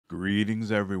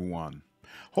Greetings, everyone.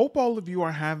 Hope all of you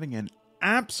are having an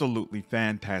absolutely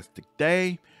fantastic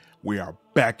day. We are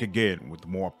back again with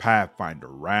more Pathfinder,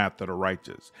 Wrath of the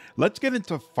Righteous. Let's get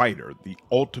into Fighter, the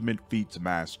ultimate feats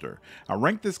master. I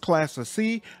rank this class a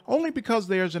C only because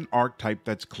there's an archetype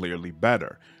that's clearly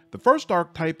better. The first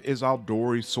archetype is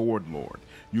Aldori Sword Lord.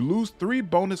 You lose 3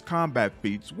 bonus combat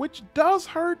feats, which does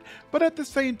hurt, but at the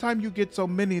same time you get so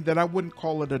many that I wouldn't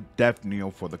call it a death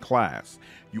knell for the class.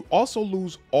 You also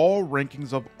lose all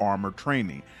rankings of armor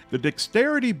training. The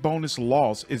dexterity bonus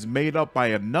loss is made up by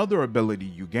another ability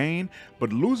you gain,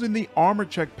 but losing the armor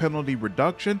check penalty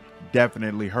reduction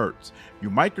definitely hurts. You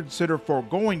might consider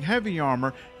foregoing heavy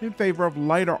armor in favor of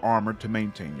lighter armor to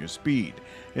maintain your speed.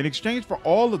 In exchange for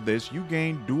all of this, you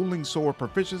gain dueling sword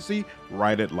proficiency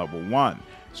right at level 1.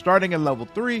 Starting at level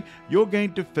 3, you'll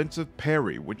gain defensive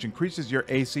parry, which increases your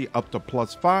AC up to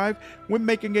 +5 when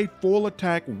making a full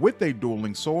attack with a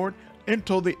dueling sword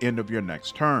until the end of your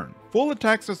next turn. Full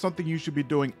attacks are something you should be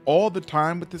doing all the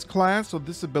time with this class, so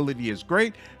this ability is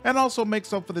great and also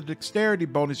makes up for the dexterity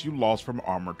bonus you lost from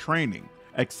armor training.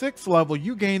 At 6th level,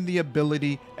 you gain the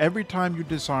ability every time you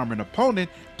disarm an opponent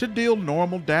to deal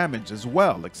normal damage as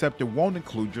well, except it won't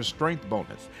include your strength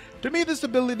bonus. To me, this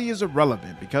ability is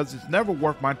irrelevant because it's never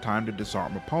worth my time to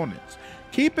disarm opponents.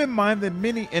 Keep in mind that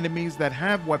many enemies that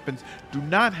have weapons do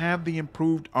not have the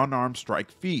improved unarmed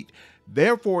strike feat.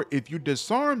 Therefore, if you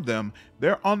disarm them,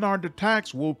 their unarmed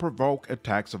attacks will provoke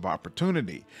attacks of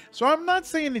opportunity. So I'm not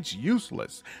saying it's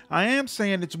useless. I am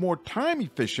saying it's more time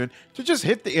efficient to just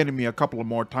hit the enemy a couple of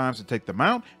more times to take them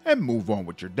out and move on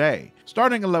with your day.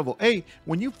 Starting at level 8,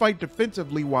 when you fight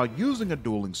defensively while using a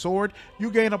dueling sword,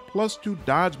 you gain a +2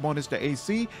 dodge bonus to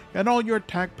AC and all your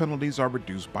attack penalties are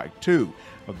reduced by 2.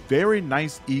 A very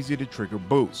nice, easy to trigger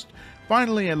boost.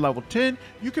 Finally, at level 10,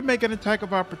 you can make an attack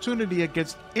of opportunity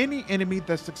against any enemy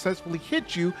that successfully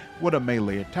hits you with a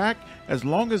melee attack as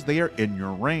long as they are in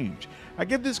your range. I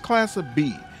give this class a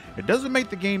B. It doesn't make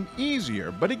the game easier,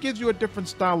 but it gives you a different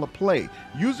style of play,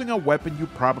 using a weapon you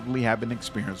probably haven't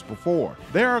experienced before.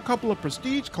 There are a couple of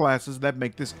prestige classes that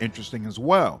make this interesting as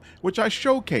well, which I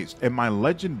showcased in my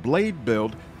Legend Blade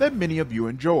build that many of you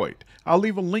enjoyed. I'll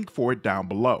leave a link for it down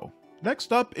below.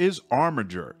 Next up is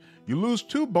Armiger. You lose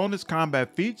 2 bonus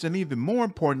combat feats, and even more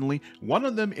importantly, one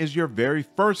of them is your very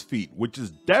first feat, which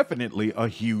is definitely a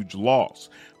huge loss.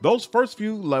 Those first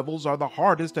few levels are the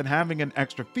hardest, and having an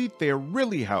extra feat there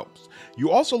really helps.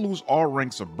 You also lose all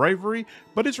ranks of bravery,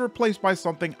 but it's replaced by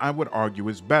something I would argue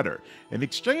is better. In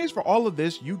exchange for all of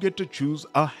this, you get to choose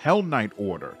a Hell Knight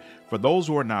order. For those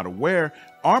who are not aware,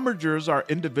 Armigers are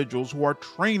individuals who are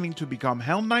training to become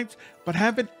Hell Knights but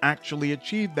haven't actually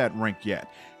achieved that rank yet.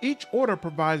 Each order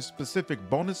provides specific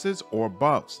bonuses or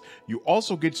buffs. You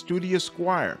also get Studious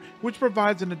Squire, which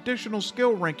provides an additional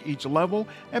skill rank each level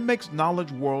and makes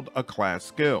Knowledge World a class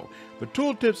skill. The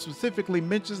tooltip specifically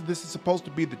mentions this is supposed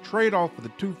to be the trade-off for the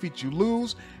 2 feats you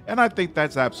lose, and I think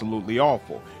that's absolutely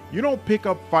awful. You don't pick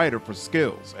up Fighter for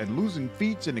skills, and losing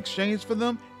feats in exchange for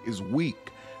them is weak.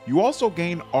 You also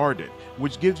gain Ardent,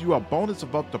 which gives you a bonus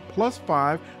of up to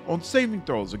 +5 on saving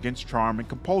throws against charm and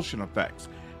compulsion effects.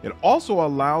 It also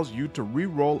allows you to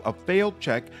re-roll a failed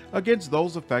check against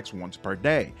those effects once per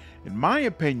day. In my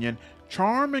opinion,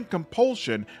 charm and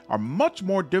compulsion are much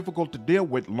more difficult to deal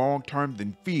with long-term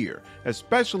than fear,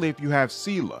 especially if you have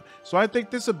Sela, so I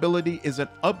think this ability is an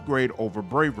upgrade over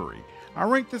bravery. I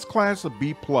rank this class a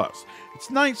B+. It's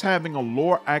nice having a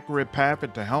lore-accurate path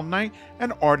into Hell Knight,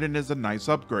 and Ardent is a nice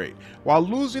upgrade. While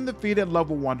losing the feat at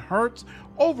level 1 hurts,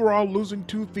 overall losing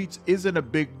 2 feats isn't a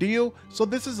big deal, so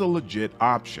this is a legit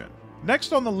option.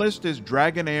 Next on the list is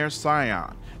Dragonheir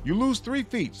Scion. You lose 3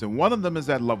 feats, and one of them is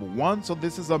at level 1, so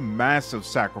this is a massive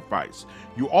sacrifice.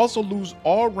 You also lose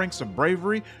all ranks of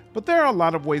bravery, but there are a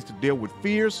lot of ways to deal with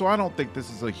fear, so I don't think this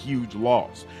is a huge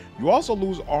loss. You also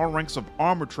lose all ranks of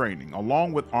armor training,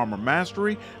 along with armor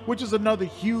mastery, which is another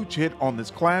huge hit on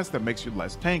this class that makes you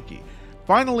less tanky.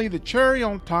 Finally, the cherry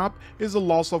on top is the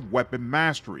loss of weapon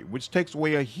mastery, which takes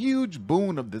away a huge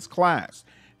boon of this class.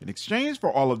 In exchange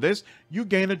for all of this, you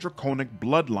gain a draconic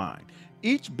bloodline.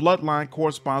 Each bloodline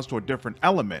corresponds to a different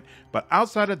element, but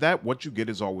outside of that, what you get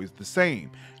is always the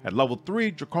same. At level 3,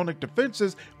 Draconic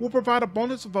Defenses will provide a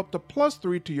bonus of up to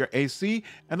 +3 to your AC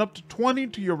and up to 20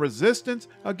 to your resistance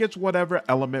against whatever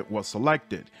element was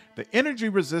selected. The energy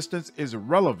resistance is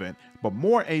irrelevant, but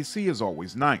more AC is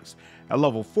always nice. At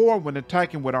level 4, when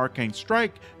attacking with Arcane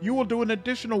Strike, you will do an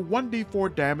additional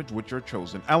 1d4 damage with your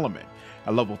chosen element.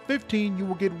 At level 15, you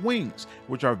will get Wings,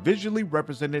 which are visually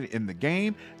represented in the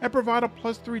game and provide a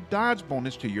 +3 dodge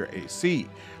bonus to your AC.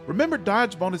 Remember,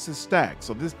 dodge bonuses stack,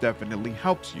 so this definitely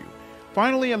helps you.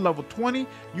 Finally, at level 20,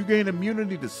 you gain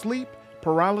immunity to sleep,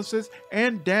 paralysis,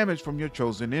 and damage from your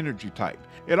chosen energy type.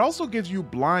 It also gives you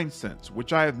blind sense,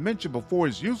 which I have mentioned before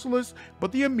is useless,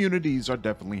 but the immunities are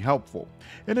definitely helpful.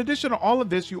 In addition to all of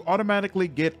this, you automatically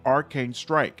get Arcane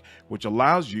Strike, which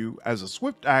allows you, as a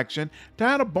swift action, to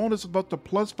add a bonus of up to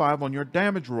 +5 on your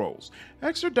damage rolls.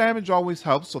 Extra damage always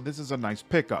helps, so this is a nice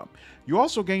pickup. You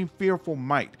also gain Fearful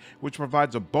Might, which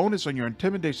provides a bonus on your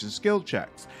intimidation skill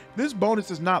checks. This bonus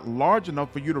is not large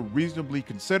enough for you to reasonably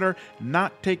consider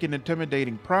not taking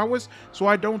intimidating prowess, so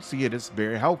I don't see it as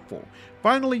very helpful.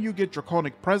 Finally, you get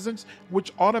Draconic Presence,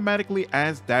 which automatically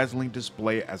adds Dazzling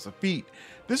Display as a feat.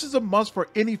 This is a must for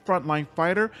any frontline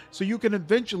fighter, so you can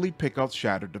eventually pick up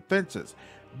Shattered Defenses.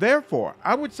 Therefore,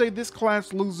 I would say this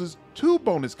class loses 2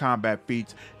 bonus combat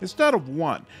feats instead of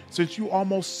 1, since you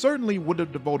almost certainly would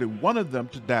have devoted one of them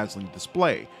to Dazzling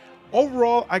Display.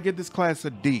 Overall, I give this class a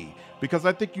D, because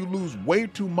I think you lose way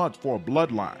too much for a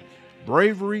bloodline.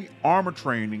 Bravery, Armor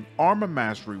Training, Armor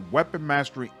Mastery, Weapon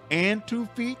Mastery, and 2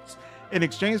 feats in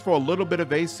exchange for a little bit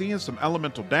of AC and some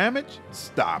elemental damage?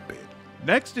 Stop it.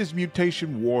 Next is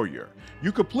Mutation Warrior.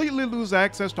 You completely lose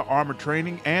access to Armor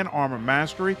Training and Armor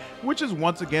Mastery, which is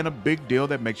once again a big deal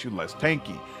that makes you less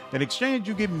tanky. In exchange,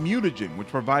 you get Mutagen, which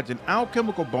provides an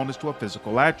alchemical bonus to a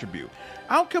physical attribute.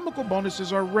 Alchemical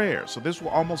bonuses are rare, so this will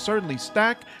almost certainly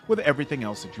stack with everything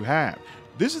else that you have.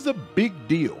 This is a big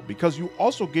deal because you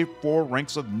also get 4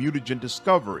 ranks of Mutagen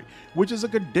Discovery, which is a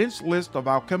condensed list of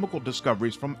alchemical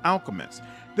discoveries from alchemists.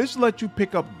 This lets you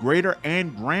pick up Greater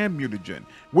and Grand Mutagen,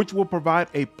 which will provide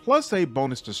a +8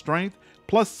 bonus to Strength,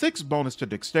 +6 bonus to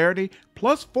Dexterity,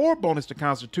 +4 bonus to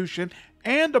Constitution,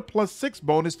 and a +6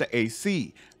 bonus to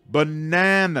AC.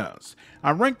 Bananas!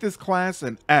 I rank this class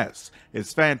an S.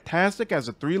 It's fantastic as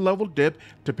a 3-level dip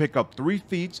to pick up 3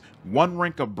 feats, 1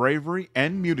 rank of Bravery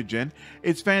and Mutagen.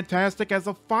 It's fantastic as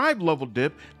a 5-level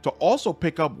dip to also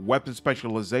pick up Weapon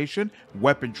Specialization,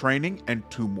 Weapon Training, and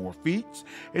 2 more feats.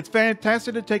 It's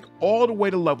fantastic to take all the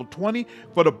way to level 20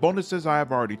 for the bonuses I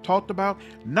have already talked about,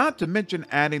 not to mention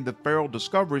adding the Feral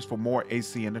Discoveries for more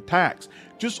AC and attacks.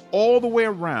 Just all the way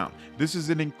around, this is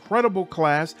an incredible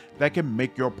class that can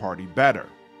make your party better.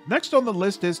 Next on the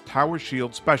list is Tower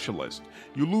Shield Specialist.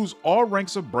 You lose all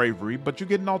ranks of Bravery, but you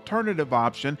get an alternative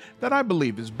option that I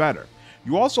believe is better.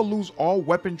 You also lose all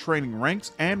Weapon Training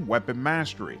ranks and Weapon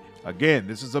Mastery. Again,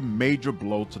 this is a major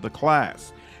blow to the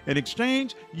class. In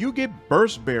exchange, you get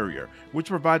Burst Barrier, which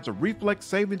provides a reflex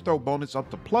saving throw bonus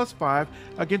up to +5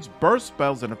 against burst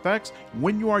spells and effects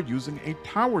when you are using a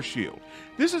Tower Shield.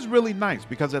 This is really nice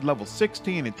because at level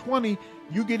 16 and 20,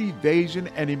 you get Evasion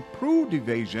and Improved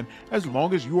Evasion as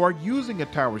long as you are using a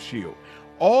Tower Shield.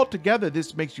 Altogether,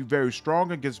 this makes you very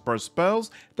strong against burst spells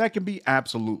that can be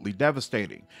absolutely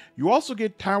devastating. You also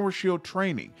get Tower Shield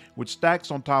Training, which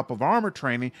stacks on top of Armor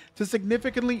Training to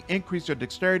significantly increase your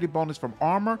dexterity bonus from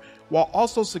armor, while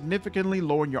also significantly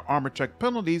lowering your armor check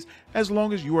penalties as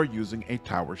long as you are using a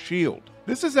Tower Shield.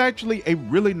 This is actually a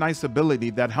really nice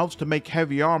ability that helps to make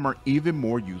heavy armor even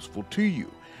more useful to you.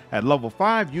 At level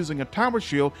 5, using a Tower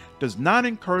Shield does not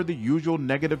incur the usual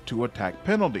 -2 attack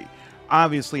penalty.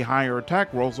 Obviously, higher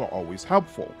attack rolls are always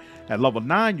helpful. At level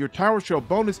 9, your Tower Shield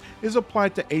bonus is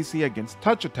applied to AC against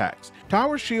touch attacks.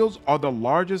 Tower Shields are the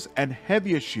largest and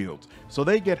heaviest shields, so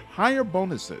they get higher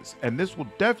bonuses, and this will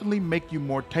definitely make you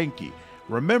more tanky.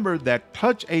 Remember that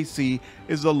touch AC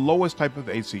is the lowest type of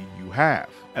AC you have.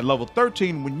 At level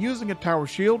 13, when using a Tower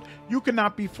Shield, you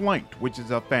cannot be flanked, which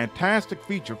is a fantastic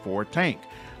feature for a tank.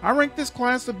 I rank this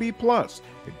class a B+.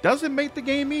 It doesn't make the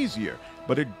game easier,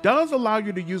 but it does allow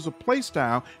you to use a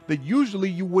playstyle that usually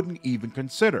you wouldn't even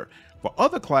consider. For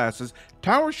other classes,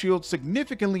 Tower Shields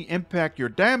significantly impact your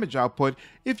damage output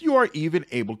if you are even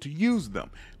able to use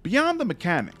them. Beyond the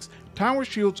mechanics, Tower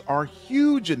Shields are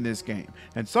huge in this game,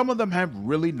 and some of them have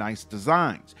really nice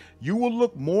designs. You will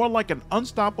look more like an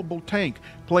unstoppable tank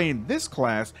playing this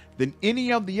class than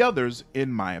any of the others,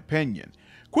 in my opinion.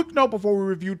 Quick note before we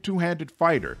review Two-Handed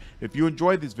Fighter: if you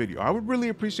enjoyed this video, I would really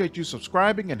appreciate you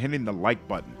subscribing and hitting the like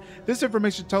button. This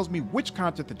information tells me which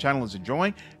content the channel is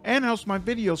enjoying and helps my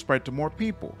videos spread to more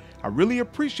people. I really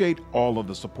appreciate all of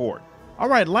the support.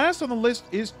 Alright, last on the list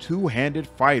is Two-Handed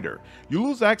Fighter. You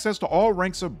lose access to all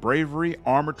ranks of Bravery,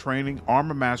 Armor Training,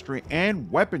 Armor Mastery,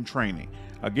 and Weapon Training.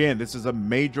 Again, this is a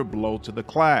major blow to the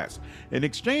class. In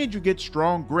exchange, you get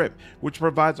Strong Grip, which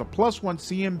provides a +1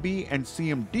 CMB and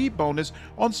CMD bonus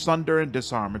on Sunder and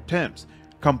Disarm attempts.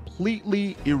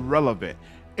 Completely irrelevant.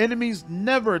 Enemies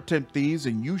never attempt these,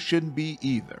 and you shouldn't be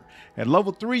either. At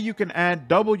level 3, you can add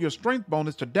double your strength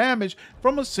bonus to damage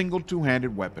from a single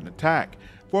two-handed weapon attack.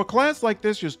 For a class like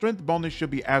this, your strength bonus should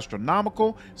be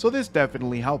astronomical, so this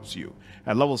definitely helps you.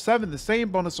 At level 7, the same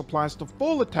bonus applies to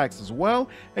full attacks as well,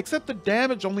 except the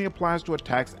damage only applies to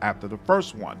attacks after the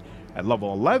first one. At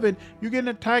level 11, you get an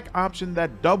attack option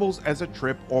that doubles as a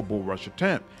trip or bull rush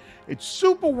attempt. It's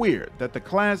super weird that the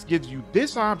class gives you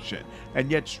this option, and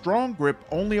yet strong grip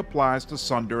only applies to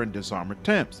sunder and disarm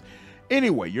attempts.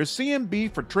 Anyway, your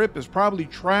CMB for trip is probably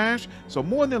trash, so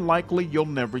more than likely you'll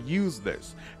never use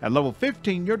this. At level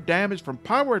 15, your damage from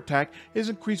power attack is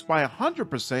increased by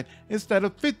 100% instead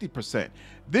of 50%.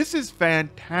 This is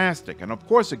fantastic, and of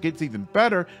course it gets even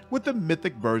better with the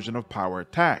mythic version of power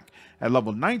attack. At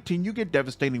level 19, you get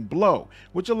Devastating Blow,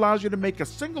 which allows you to make a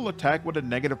single attack with a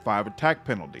 -5 attack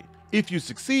penalty. If you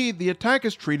succeed, the attack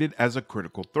is treated as a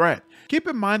critical threat. Keep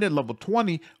in mind at level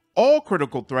 20, all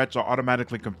critical threats are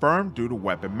automatically confirmed due to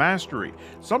weapon mastery.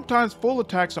 Sometimes full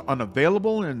attacks are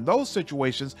unavailable, and in those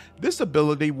situations, this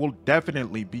ability will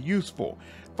definitely be useful.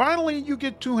 Finally, you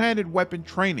get two-handed weapon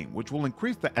training, which will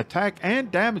increase the attack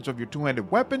and damage of your two-handed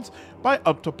weapons by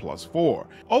up to +4.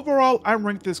 Overall, I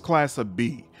rank this class a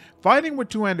B. Fighting with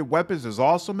two-handed weapons is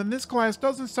awesome, and this class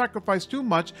doesn't sacrifice too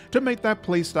much to make that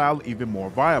playstyle even more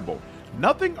viable.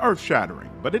 Nothing earth-shattering,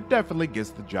 but it definitely gets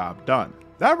the job done.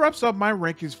 That wraps up my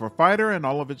rankings for Fighter and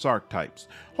all of its archetypes.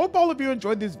 Hope all of you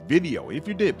enjoyed this video. If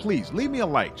you did, please leave me a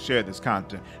like, share this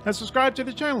content, and subscribe to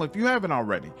the channel if you haven't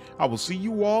already. I will see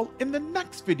you all in the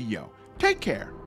next video. Take care.